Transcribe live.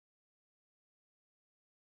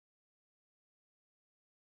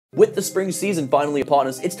With the spring season finally upon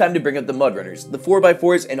us, it's time to bring up the mud runners, the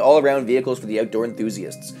 4x4s, and all-around vehicles for the outdoor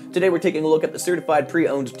enthusiasts. Today we're taking a look at the certified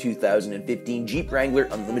pre-owned 2015 Jeep Wrangler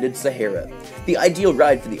Unlimited Sahara, the ideal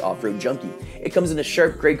ride for the off-road junkie. It comes in a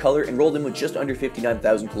sharp gray color and rolled in with just under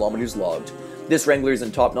 59,000 kilometers logged. This Wrangler is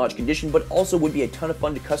in top-notch condition, but also would be a ton of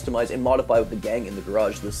fun to customize and modify with the gang in the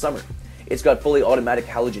garage this summer. It's got fully automatic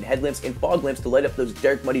halogen headlamps and fog lamps to light up those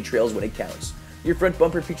dark, muddy trails when it counts. Your front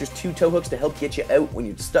bumper features 2 tow hooks to help get you out when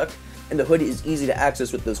you're stuck, and the hood is easy to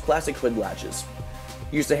access with those classic hood latches.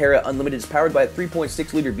 Your Sahara Unlimited is powered by a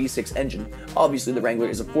 3.6-liter V6 engine. Obviously, the Wrangler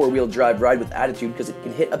is a 4-wheel drive ride with attitude because it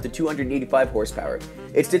can hit up to 285 horsepower.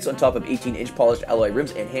 It sits on top of 18-inch polished alloy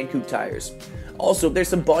rims and hand-coupe tires. Also, there's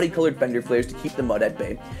some body-colored fender flares to keep the mud at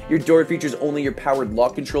bay. Your door features only your powered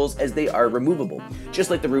lock controls as they are removable, just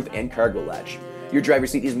like the roof and cargo latch. Your driver's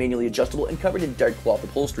seat is manually adjustable and covered in dark cloth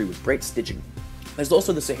upholstery with bright stitching. There's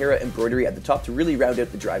also the Sahara embroidery at the top to really round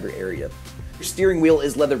out the driver area. Your steering wheel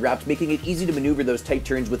is leather wrapped, making it easy to maneuver those tight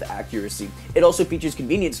turns with accuracy. It also features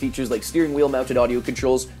convenience features like steering wheel mounted audio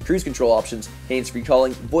controls, cruise control options, hands-free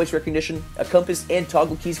calling, voice recognition, a compass, and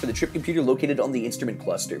toggle keys for the trip computer located on the instrument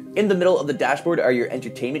cluster. In the middle of the dashboard are your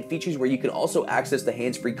entertainment features where you can also access the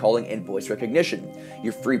hands-free calling and voice recognition.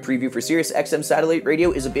 Your free preview for Sirius XM satellite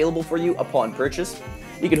radio is available for you upon purchase.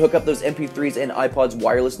 You can hook up those MP3s and iPods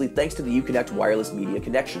wirelessly thanks to the Uconnect wireless media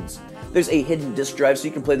connections. There's a hidden disk drive so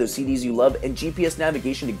you can play those CDs you love, and GPS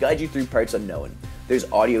navigation to guide you through parts unknown.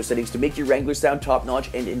 There's audio settings to make your Wrangler sound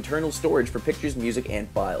top-notch, and internal storage for pictures, music, and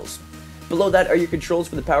files. Below that are your controls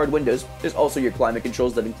for the powered windows. There's also your climate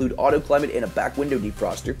controls that include auto climate and a back window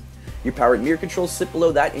defroster. Your powered mirror controls sit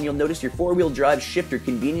below that, and you'll notice your 4-wheel drive shifter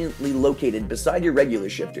conveniently located beside your regular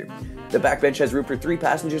shifter. The back bench has room for 3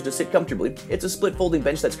 passengers to sit comfortably. It's a split folding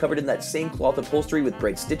bench that's covered in that same cloth upholstery with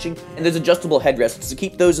bright stitching, and there's adjustable headrests to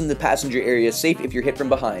keep those in the passenger area safe if you're hit from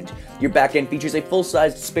behind. Your back end features a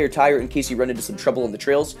full-sized spare tire in case you run into some trouble on the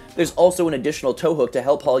trails. There's also an additional tow hook to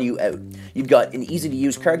help haul you out. You've got an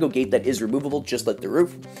easy-to-use cargo gate that is removable just like the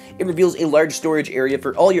roof. It reveals a large storage area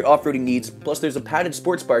for all your off-roading needs, plus there's a padded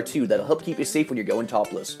sports bar too that'll help keep you safe when you're going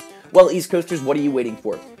topless. Well, East Coasters, what are you waiting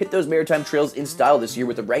for? Hit those maritime trails in style this year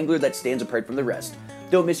with a Wrangler that stands apart from the rest.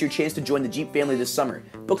 Don't miss your chance to join the Jeep family this summer.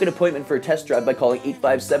 Book an appointment for a test drive by calling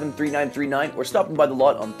 857-3939 or stopping by the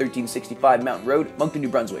lot on 1365 Mountain Road, Moncton, New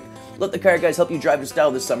Brunswick. Let the car guys help you drive in style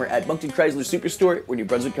this summer at Moncton Chrysler Superstore, where New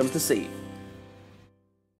Brunswick comes to save.